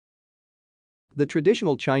The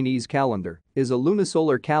traditional Chinese calendar is a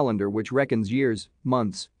lunisolar calendar which reckons years,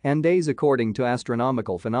 months, and days according to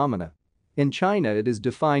astronomical phenomena. In China, it is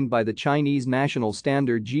defined by the Chinese National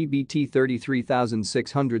Standard GBT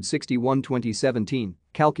 33661-2017,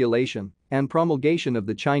 calculation and promulgation of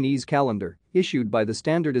the Chinese calendar, issued by the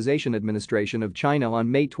Standardization Administration of China on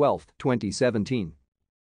May 12, 2017.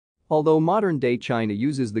 Although modern-day China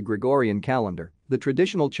uses the Gregorian calendar, the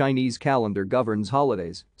traditional Chinese calendar governs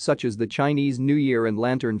holidays, such as the Chinese New Year and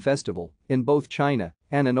Lantern Festival, in both China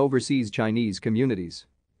and in overseas Chinese communities.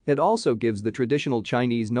 It also gives the traditional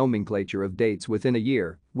Chinese nomenclature of dates within a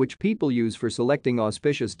year, which people use for selecting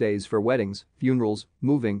auspicious days for weddings, funerals,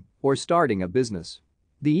 moving, or starting a business.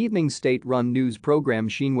 The evening state-run news program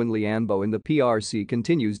Xinwen Lianbo in the PRC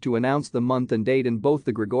continues to announce the month and date in both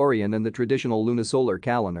the Gregorian and the traditional lunisolar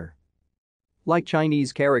calendar. Like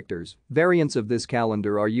Chinese characters, variants of this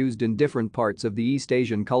calendar are used in different parts of the East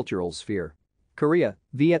Asian cultural sphere. Korea,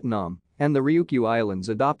 Vietnam, and the Ryukyu Islands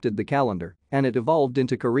adopted the calendar, and it evolved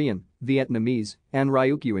into Korean, Vietnamese, and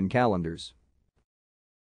Ryukyuan calendars.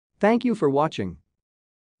 Thank you for watching.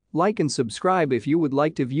 Like and subscribe if you would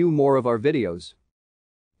like to view more of our videos.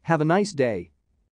 Have a nice day.